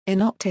In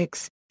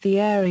optics, the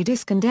Airy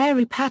disk and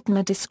Airy pattern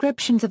are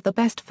descriptions of the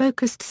best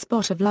focused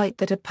spot of light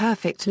that a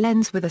perfect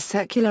lens with a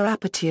circular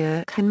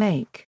aperture can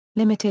make,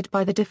 limited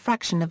by the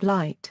diffraction of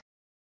light.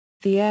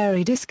 The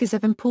Airy disk is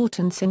of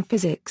importance in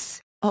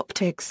physics,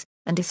 optics,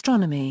 and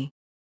astronomy.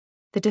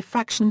 The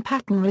diffraction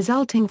pattern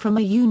resulting from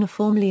a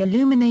uniformly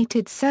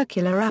illuminated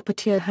circular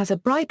aperture has a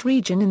bright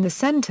region in the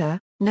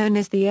center, known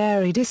as the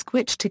Airy disk,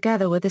 which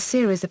together with a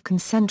series of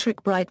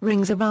concentric bright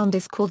rings around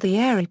is called the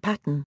Airy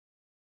pattern.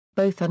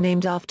 Both are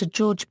named after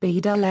George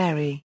Biddell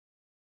Airy.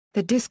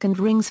 The disk and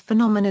rings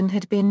phenomenon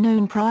had been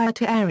known prior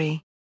to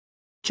Airy.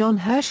 John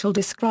Herschel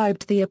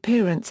described the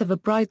appearance of a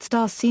bright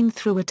star seen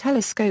through a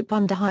telescope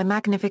under high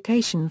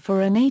magnification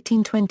for an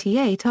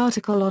 1828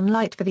 article on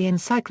light for the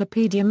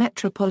Encyclopedia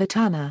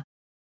Metropolitana.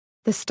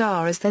 The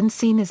star is then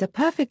seen as a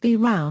perfectly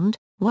round,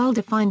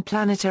 well-defined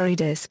planetary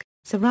disk,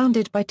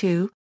 surrounded by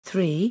 2,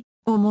 3,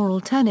 or more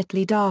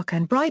alternately dark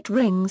and bright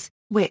rings,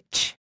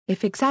 which,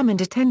 if examined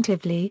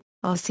attentively,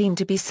 are seen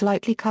to be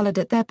slightly colored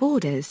at their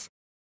borders.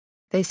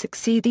 They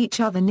succeed each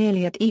other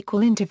nearly at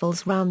equal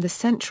intervals round the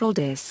central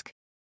disk.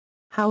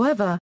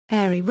 However,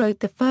 Airy wrote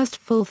the first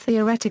full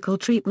theoretical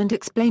treatment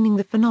explaining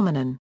the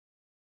phenomenon.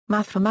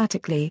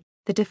 Mathematically,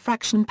 the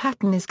diffraction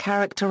pattern is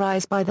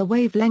characterized by the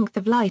wavelength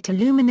of light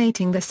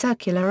illuminating the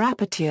circular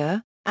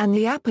aperture, and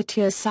the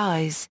aperture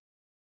size.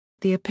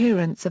 The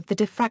appearance of the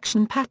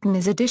diffraction pattern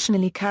is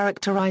additionally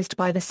characterized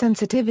by the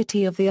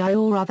sensitivity of the eye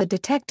or other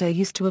detector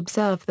used to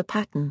observe the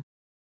pattern.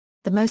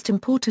 The most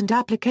important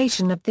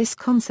application of this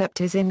concept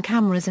is in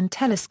cameras and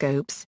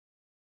telescopes.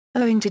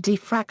 Owing to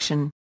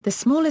diffraction, the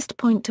smallest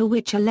point to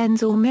which a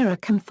lens or mirror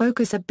can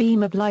focus a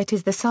beam of light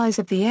is the size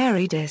of the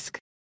Airy disk.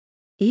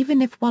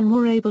 Even if one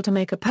were able to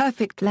make a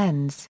perfect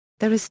lens,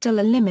 there is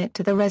still a limit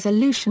to the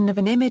resolution of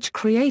an image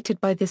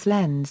created by this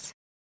lens.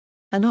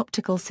 An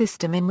optical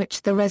system in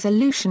which the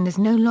resolution is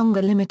no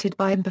longer limited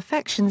by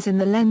imperfections in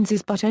the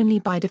lenses but only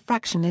by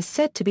diffraction is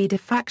said to be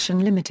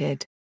diffraction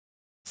limited.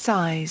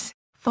 Size.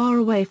 Far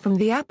away from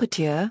the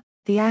aperture,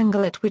 the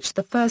angle at which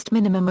the first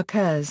minimum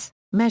occurs,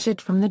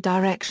 measured from the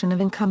direction of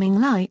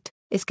incoming light,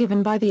 is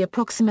given by the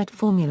approximate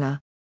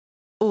formula.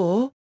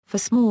 Or, for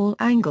small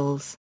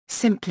angles,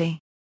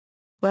 simply.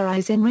 Where I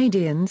is in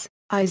radians,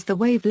 I is the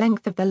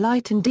wavelength of the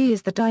light and d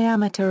is the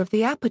diameter of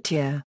the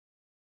aperture.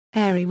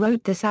 Airy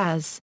wrote this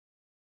as,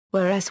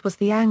 where s was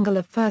the angle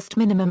of first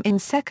minimum in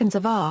seconds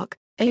of arc,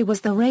 a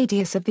was the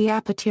radius of the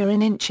aperture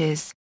in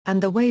inches, and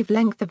the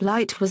wavelength of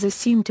light was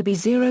assumed to be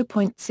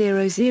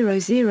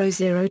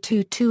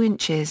 0.000022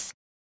 inches.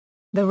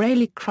 The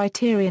Rayleigh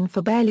criterion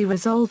for barely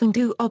resolving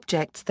two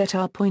objects that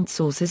are point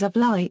sources of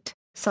light,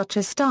 such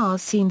as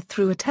stars seen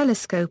through a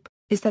telescope,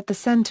 is that the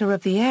center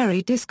of the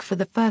Airy disk for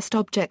the first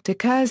object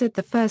occurs at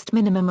the first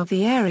minimum of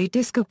the Airy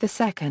disk of the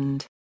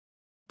second.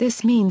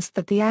 This means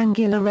that the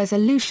angular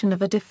resolution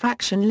of a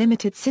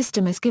diffraction-limited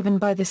system is given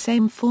by the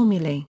same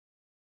formulae.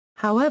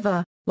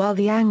 However, while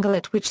the angle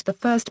at which the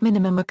first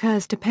minimum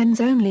occurs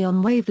depends only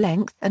on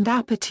wavelength and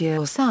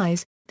aperture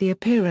size, the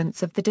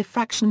appearance of the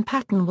diffraction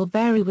pattern will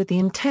vary with the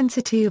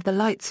intensity of the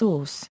light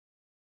source.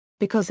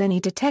 Because any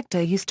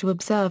detector used to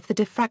observe the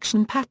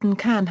diffraction pattern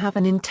can have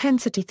an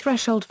intensity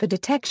threshold for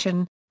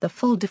detection, the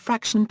full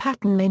diffraction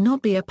pattern may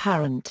not be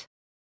apparent.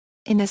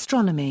 In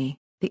astronomy,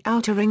 the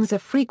outer rings are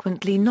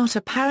frequently not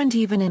apparent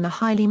even in a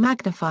highly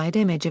magnified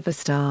image of a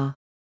star.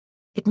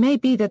 It may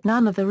be that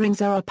none of the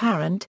rings are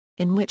apparent,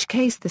 in which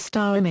case the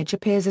star image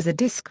appears as a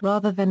disk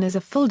rather than as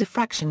a full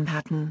diffraction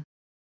pattern.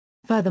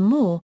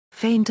 Furthermore,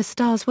 fainter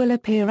stars will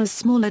appear as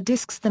smaller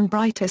disks than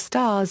brighter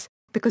stars,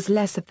 because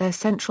less of their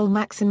central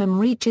maximum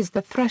reaches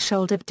the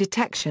threshold of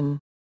detection.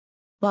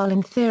 While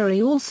in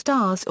theory all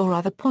stars or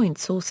other point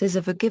sources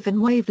of a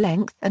given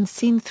wavelength and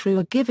seen through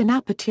a given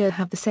aperture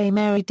have the same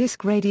Airy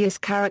disk radius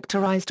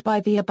characterized by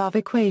the above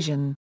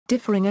equation,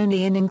 differing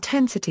only in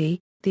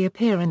intensity, the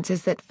appearance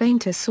is that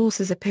fainter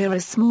sources appear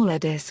as smaller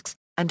disks,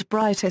 and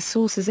brighter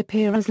sources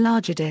appear as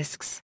larger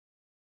disks.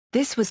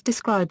 This was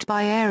described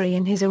by Airy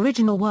in his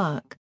original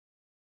work.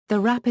 The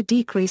rapid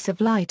decrease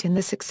of light in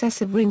the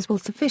successive rings will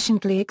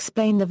sufficiently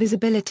explain the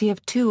visibility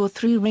of 2 or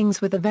 3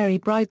 rings with a very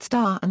bright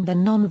star and the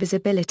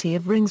non-visibility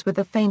of rings with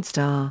a faint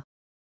star.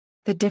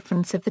 The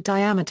difference of the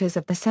diameters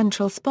of the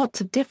central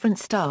spots of different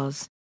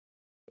stars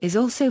is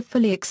also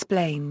fully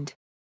explained.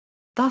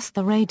 Thus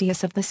the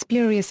radius of the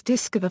spurious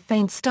disk of a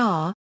faint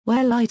star,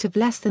 where light of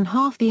less than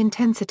half the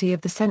intensity of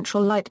the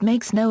central light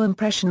makes no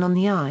impression on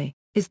the eye,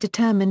 is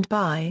determined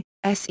by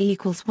s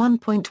equals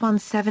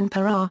 1.17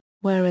 per r,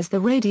 whereas the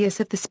radius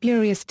of the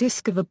spurious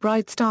disk of a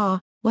bright star,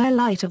 where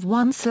light of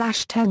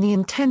 1/10 the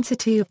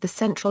intensity of the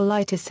central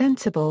light is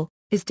sensible,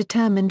 is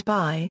determined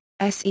by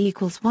s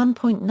equals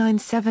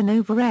 1.97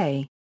 over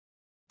a.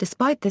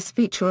 Despite this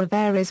feature of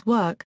Airy's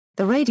work,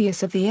 the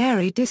radius of the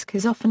Airy disk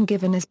is often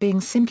given as being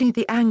simply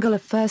the angle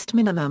of first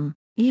minimum,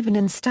 even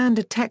in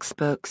standard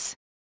textbooks.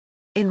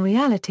 In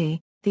reality,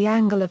 the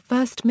angle of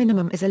first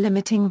minimum is a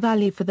limiting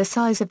value for the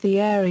size of the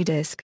Airy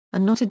disk,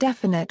 and not a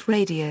definite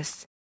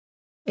radius.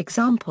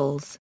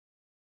 Examples.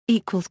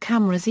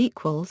 Cameras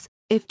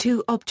If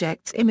two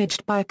objects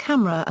imaged by a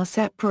camera are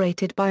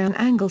separated by an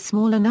angle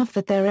small enough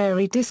that their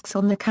Airy disks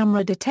on the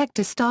camera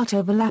detector start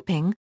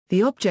overlapping,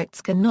 the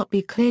objects cannot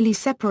be clearly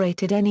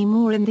separated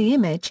anymore in the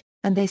image,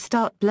 and they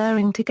start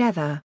blurring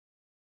together.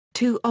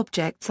 Two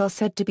objects are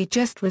said to be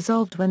just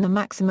resolved when the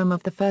maximum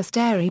of the first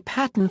Airy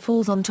pattern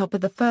falls on top of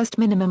the first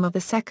minimum of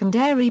the second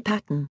Airy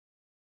pattern.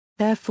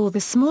 Therefore,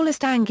 the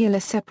smallest angular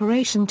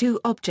separation two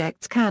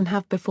objects can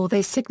have before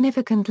they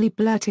significantly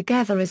blur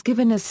together is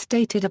given as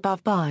stated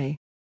above by.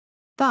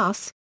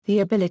 Thus, the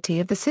ability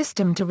of the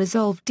system to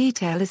resolve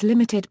detail is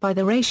limited by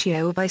the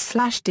ratio of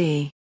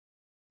I/D.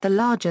 The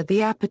larger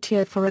the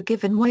aperture for a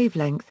given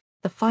wavelength,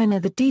 the finer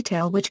the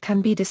detail which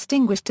can be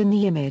distinguished in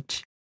the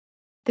image.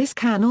 This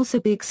can also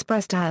be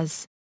expressed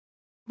as: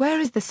 where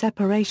is the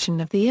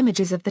separation of the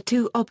images of the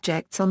two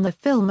objects on the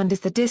film and is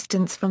the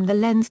distance from the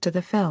lens to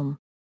the film?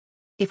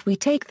 If we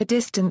take the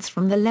distance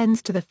from the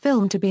lens to the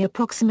film to be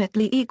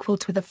approximately equal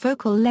to the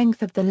focal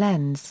length of the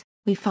lens,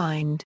 we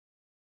find.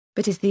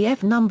 But is the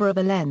f-number of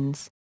a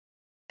lens?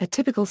 A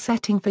typical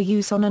setting for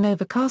use on an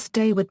overcast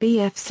day would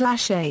be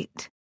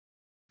f/8.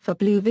 For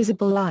blue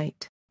visible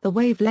light, the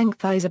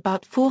wavelength I is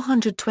about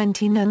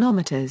 420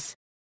 nanometers.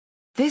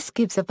 This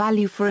gives a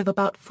value for of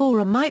about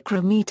 4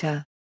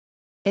 micrometer.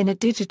 In a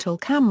digital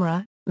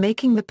camera,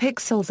 making the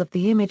pixels of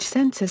the image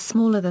sensor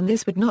smaller than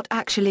this would not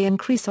actually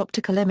increase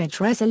optical image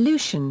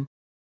resolution.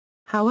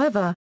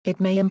 However, it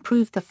may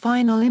improve the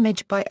final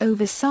image by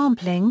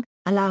oversampling,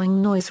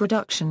 allowing noise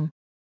reduction.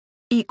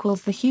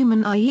 The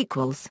human eye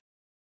equals.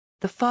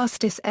 The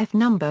fastest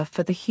f-number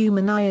for the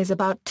human eye is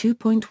about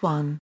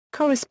 2.1,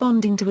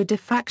 corresponding to a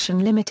diffraction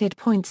limited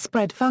point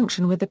spread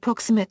function with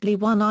approximately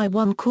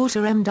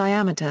 1/1/4 m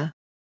diameter.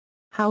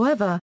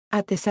 However,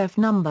 at this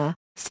f-number,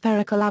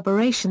 spherical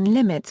aberration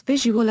limits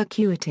visual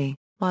acuity,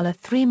 while a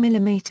 3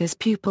 mm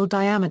pupil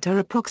diameter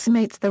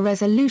approximates the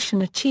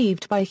resolution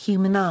achieved by a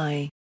human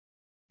eye.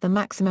 The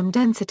maximum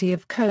density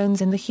of cones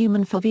in the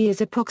human fovea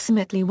is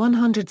approximately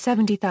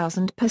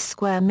 170,000 per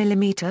square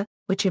millimeter,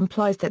 which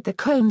implies that the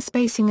cone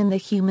spacing in the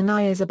human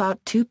eye is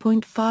about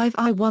 2.5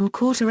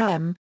 I/1/4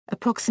 m,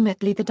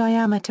 approximately the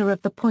diameter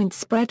of the point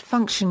spread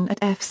function at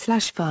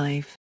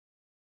f/5.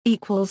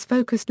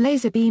 Focused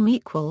laser beam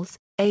equals,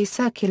 a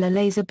circular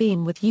laser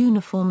beam with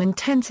uniform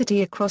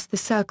intensity across the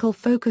circle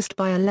focused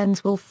by a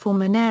lens will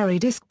form an Airy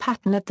disk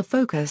pattern at the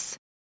focus.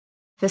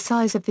 The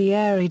size of the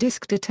Airy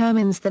disk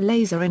determines the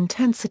laser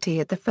intensity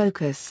at the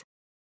focus.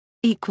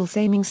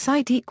 Aiming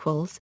sight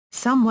equals,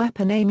 some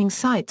weapon aiming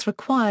sights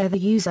require the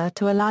user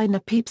to align a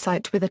peep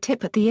sight with a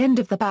tip at the end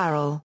of the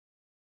barrel.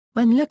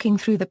 When looking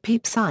through the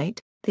peep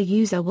sight, the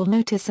user will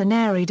notice an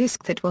Airy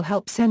disk that will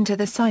help center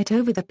the sight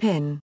over the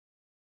pin.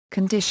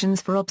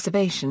 Conditions for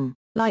observation: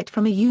 light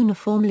from a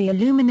uniformly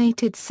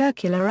illuminated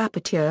circular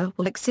aperture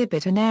will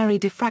exhibit an Airy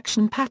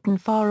diffraction pattern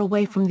far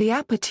away from the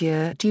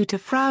aperture due to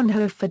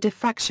Fraunhofer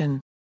diffraction.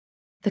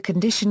 The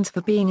conditions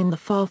for being in the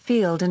far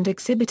field and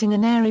exhibiting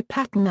an Airy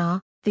pattern are: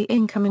 the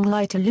incoming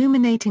light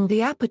illuminating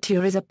the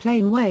aperture is a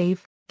plane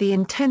wave, the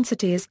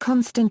intensity is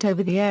constant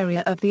over the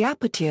area of the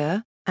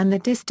aperture, and the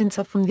distance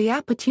off from the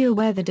aperture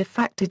where the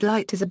diffracted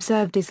light is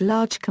observed is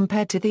large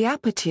compared to the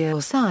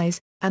aperture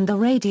size, and the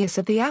radius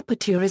of the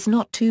aperture is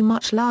not too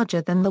much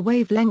larger than the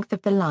wavelength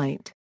of the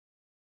light.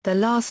 The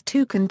last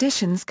two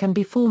conditions can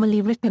be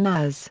formally written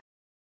as: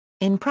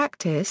 in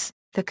practice,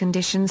 the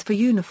conditions for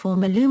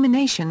uniform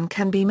illumination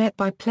can be met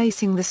by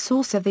placing the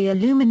source of the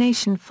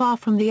illumination far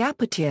from the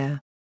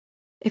aperture.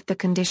 If the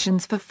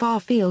conditions for far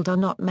field are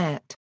not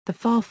met, the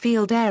far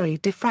field Airy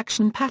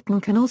diffraction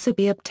pattern can also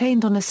be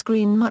obtained on a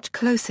screen much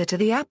closer to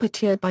the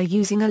aperture by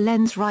using a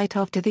lens right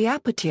after the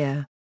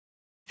aperture.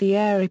 The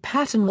Airy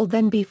pattern will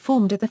then be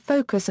formed at the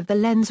focus of the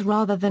lens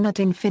rather than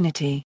at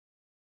infinity.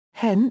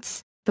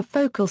 Hence, the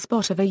focal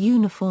spot of a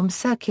uniform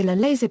circular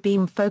laser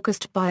beam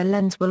focused by a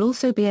lens will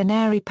also be an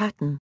Airy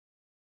pattern.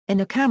 In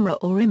a camera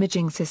or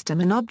imaging system,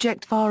 an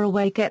object far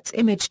away gets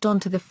imaged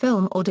onto the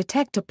film or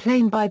detector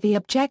plane by the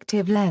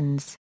objective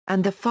lens,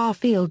 and the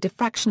far-field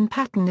diffraction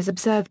pattern is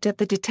observed at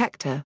the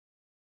detector.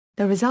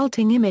 The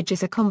resulting image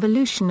is a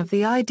convolution of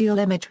the ideal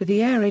image with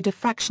the Airy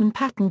diffraction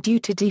pattern due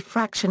to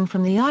diffraction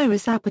from the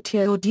iris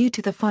aperture or due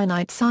to the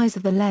finite size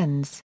of the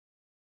lens.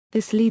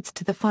 This leads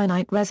to the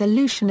finite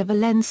resolution of a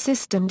lens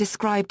system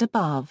described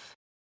above.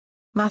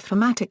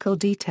 Mathematical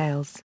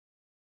details.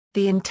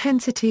 The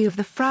intensity of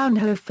the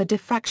Fraunhofer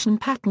diffraction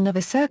pattern of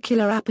a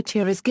circular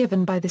aperture is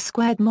given by the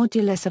squared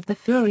modulus of the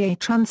Fourier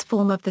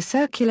transform of the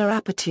circular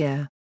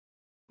aperture.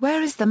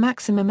 Where is the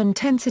maximum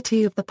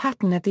intensity of the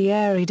pattern at the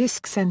Airy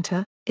disk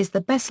center, is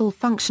the Bessel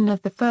function of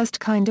the first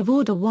kind of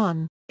order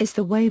 1, is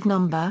the wave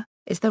number,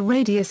 is the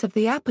radius of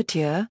the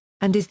aperture,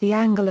 and is the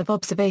angle of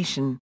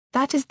observation,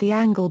 that is the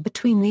angle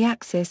between the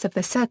axis of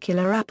the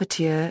circular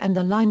aperture and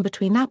the line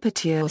between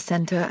aperture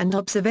center and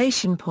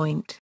observation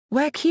point,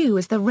 where q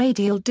is the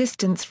radial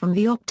distance from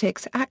the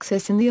optics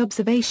axis in the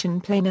observation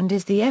plane and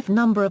is the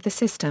f-number of the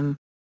system.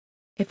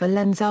 If a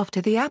lens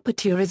after the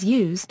aperture is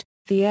used,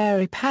 the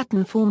Airy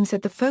pattern forms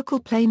at the focal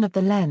plane of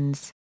the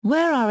lens,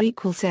 where r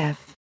equals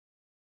f.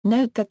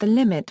 Note that the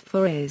limit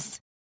for is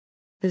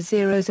the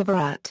zeros of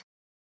At.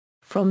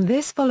 From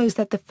this follows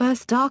that the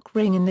first dark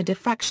ring in the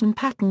diffraction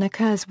pattern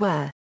occurs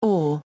where,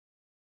 or,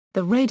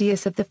 the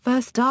radius of the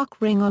first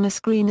dark ring on a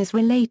screen is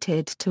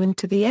related to and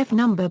to the F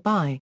number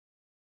by,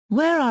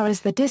 where R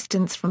is the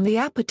distance from the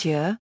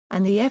aperture,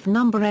 and the F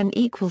number n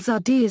equals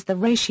Rd is the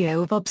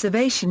ratio of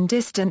observation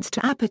distance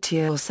to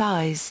aperture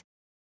size.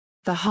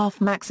 The half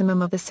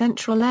maximum of the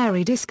central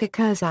Airy disk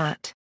occurs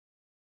at,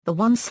 the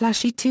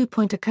 1/E2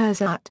 point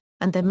occurs at,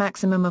 and the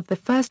maximum of the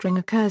first ring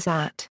occurs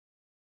at.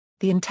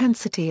 The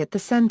intensity at the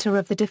center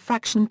of the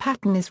diffraction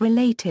pattern is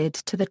related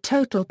to the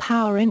total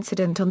power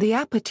incident on the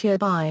aperture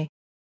by,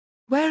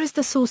 where is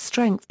the source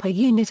strength per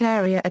unit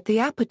area at the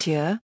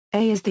aperture,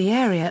 A is the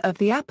area of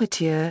the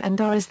aperture and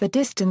R is the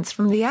distance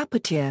from the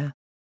aperture.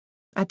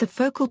 At the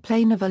focal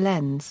plane of a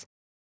lens,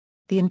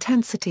 the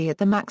intensity at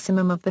the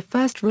maximum of the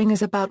first ring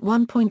is about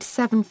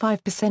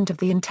 1.75% of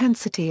the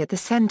intensity at the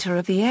center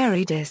of the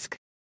Airy disk.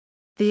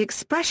 The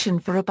expression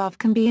for above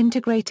can be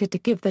integrated to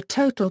give the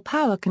total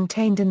power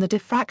contained in the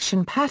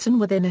diffraction pattern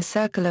within a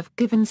circle of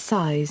given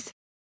size,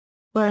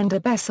 where and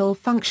are Bessel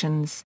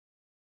functions.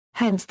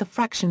 Hence the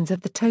fractions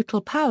of the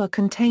total power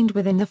contained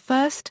within the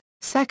first,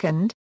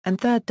 second, and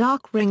third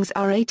dark rings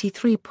are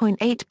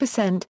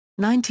 83.8%,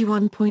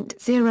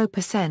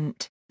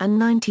 91.0%,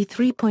 and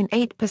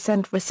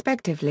 93.8%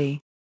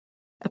 respectively.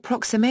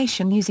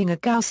 Approximation using a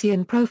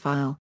Gaussian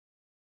profile.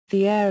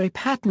 The Airy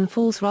pattern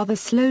falls rather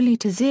slowly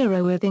to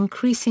zero with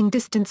increasing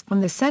distance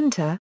from the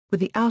center, with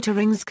the outer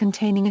rings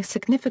containing a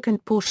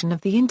significant portion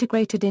of the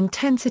integrated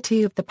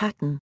intensity of the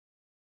pattern.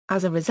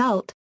 As a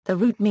result, the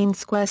root mean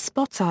square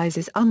spot size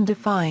is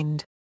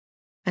undefined.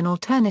 An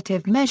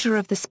alternative measure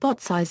of the spot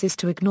size is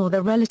to ignore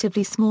the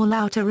relatively small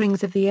outer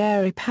rings of the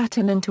Airy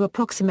pattern and to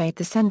approximate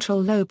the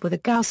central lobe with a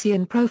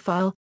Gaussian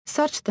profile,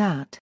 such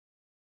that,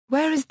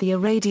 whereas the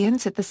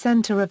irradiance at the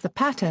center of the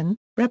pattern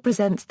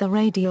represents the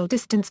radial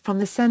distance from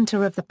the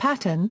center of the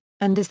pattern,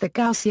 and is the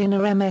Gaussian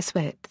RMS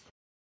width.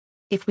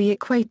 If we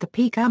equate the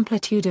peak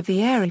amplitude of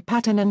the Airy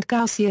pattern and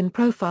Gaussian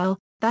profile,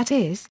 that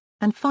is,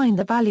 and find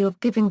the value of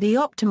giving the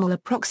optimal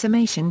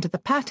approximation to the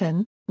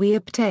pattern, we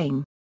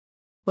obtain,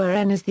 where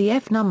n is the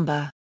F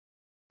number.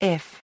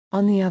 If,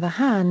 on the other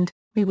hand,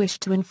 we wish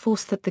to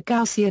enforce that the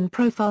Gaussian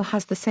profile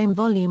has the same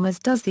volume as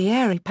does the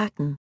Airy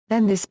pattern,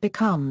 then this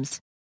becomes.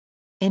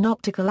 In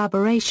optical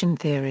aberration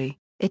theory,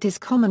 it is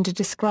common to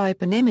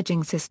describe an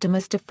imaging system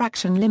as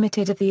diffraction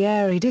limited if the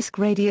Airy disk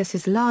radius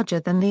is larger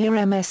than the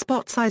RMS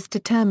spot size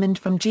determined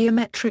from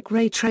geometric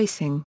ray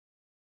tracing.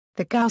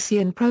 The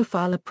Gaussian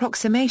profile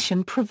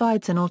approximation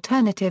provides an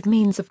alternative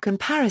means of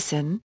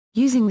comparison.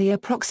 Using the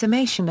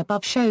approximation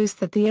above shows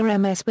that the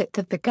RMS width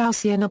of the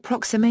Gaussian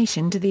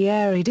approximation to the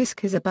Airy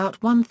disk is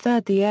about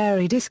 1/3 the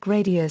Airy disk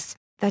radius,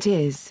 that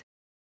is,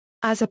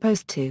 as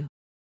opposed to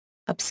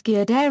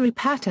obscured Airy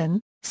pattern.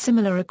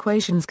 Similar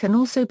equations can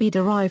also be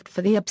derived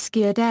for the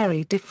obscured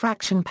Airy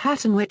diffraction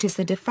pattern, which is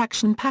the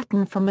diffraction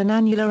pattern from an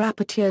annular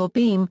aperture or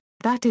beam,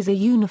 that is a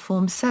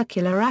uniform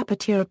circular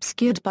aperture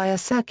obscured by a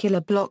circular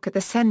block at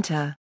the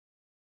center.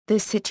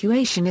 This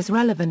situation is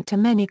relevant to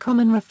many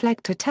common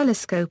reflector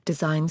telescope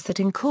designs that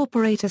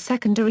incorporate a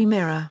secondary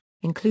mirror,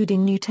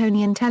 including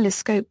Newtonian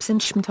telescopes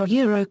and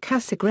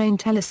Schmidt-Cassegrain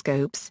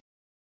telescopes.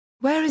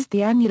 Whereas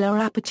the annular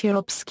aperture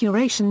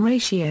obscuration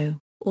ratio,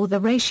 or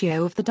the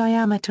ratio of the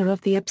diameter of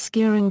the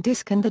obscuring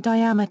disk and the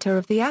diameter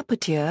of the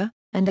aperture,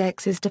 and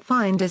x is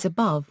defined as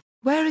above,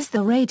 whereas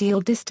the radial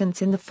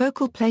distance in the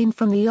focal plane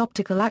from the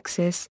optical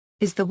axis,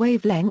 is the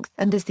wavelength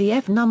and is the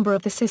F number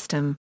of the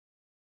system.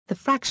 The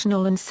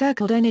fractional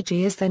encircled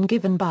energy is then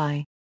given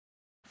by.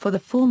 For the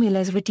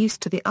formulas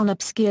reduced to the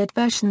unobscured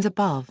versions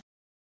above.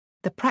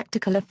 The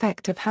practical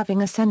effect of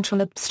having a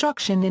central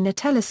obstruction in a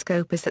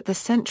telescope is that the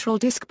central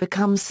disk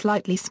becomes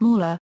slightly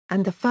smaller,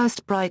 and the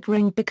first bright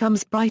ring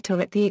becomes brighter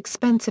at the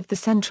expense of the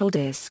central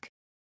disk.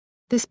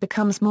 This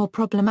becomes more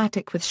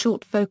problematic with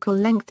short focal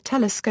length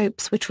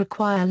telescopes which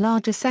require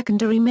larger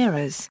secondary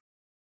mirrors.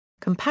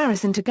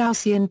 Comparison to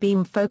Gaussian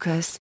beam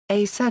focus,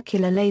 a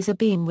circular laser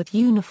beam with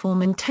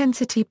uniform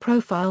intensity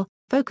profile,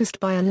 focused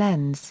by a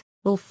lens,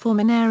 will form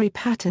an Airy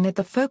pattern at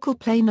the focal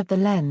plane of the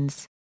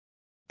lens.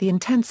 The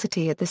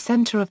intensity at the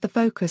center of the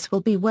focus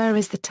will be where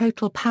is the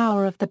total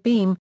power of the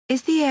beam,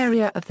 is the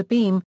area of the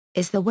beam,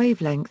 is the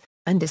wavelength,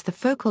 and is the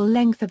focal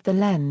length of the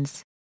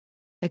lens.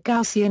 A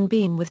Gaussian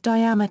beam with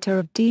diameter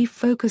of d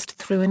focused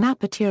through an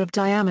aperture of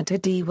diameter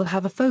d will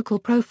have a focal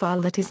profile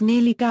that is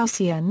nearly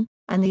Gaussian,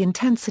 and the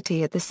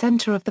intensity at the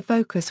center of the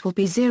focus will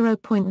be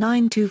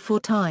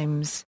 0.924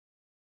 times.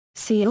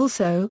 See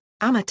also,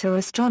 amateur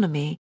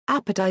astronomy,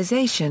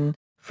 apodization,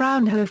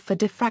 Fraunhofer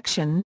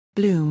diffraction,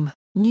 Bloom,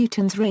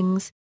 Newton's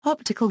rings,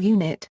 optical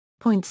unit,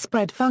 point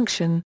spread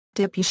function,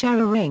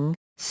 Dioptric ring,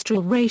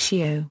 Strehl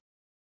ratio.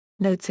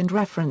 Notes and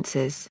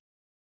references.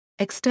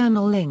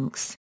 External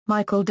links,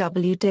 Michael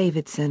W.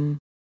 Davidson.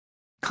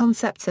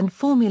 Concepts and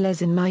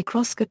Formulas in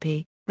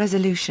Microscopy,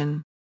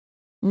 Resolution.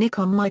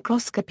 Nikon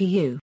Microscopy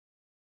U.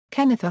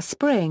 Kenneth R.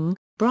 Spring,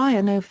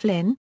 Brian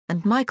O'Flynn,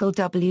 and Michael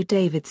W.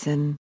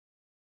 Davidson.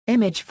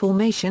 Image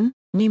formation,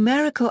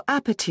 Numerical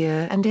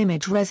aperture and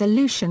image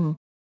resolution.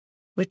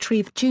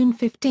 Retrieved June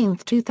 15,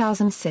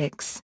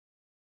 2006.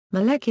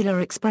 Molecular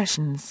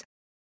expressions.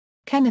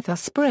 Kenneth R.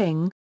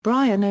 Spring,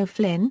 Brian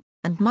O'Flynn,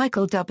 and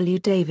Michael W.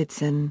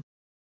 Davidson.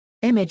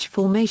 Image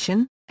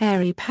formation,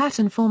 Airy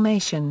pattern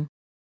formation.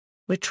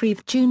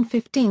 Retrieved June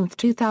 15,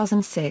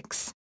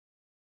 2006.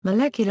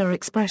 Molecular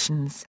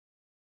expressions.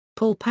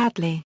 Paul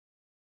Padley.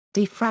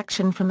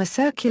 Diffraction from a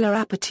circular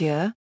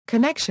aperture,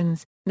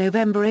 Connections,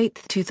 November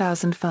 8,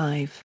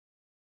 2005.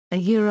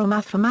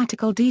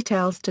 Mathematical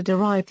details to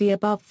derive the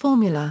above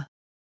formula.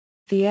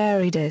 The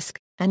Airy disk,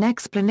 an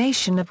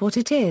explanation of what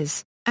it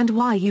is, and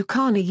why you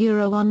can't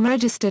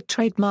unregistered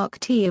trademark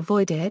T.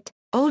 Avoid it,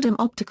 Oldham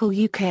Optical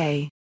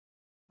UK.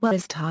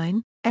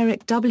 Westerstein,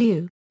 Eric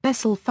W.,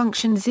 Bessel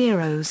Function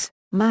Zeros,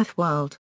 MathWorld.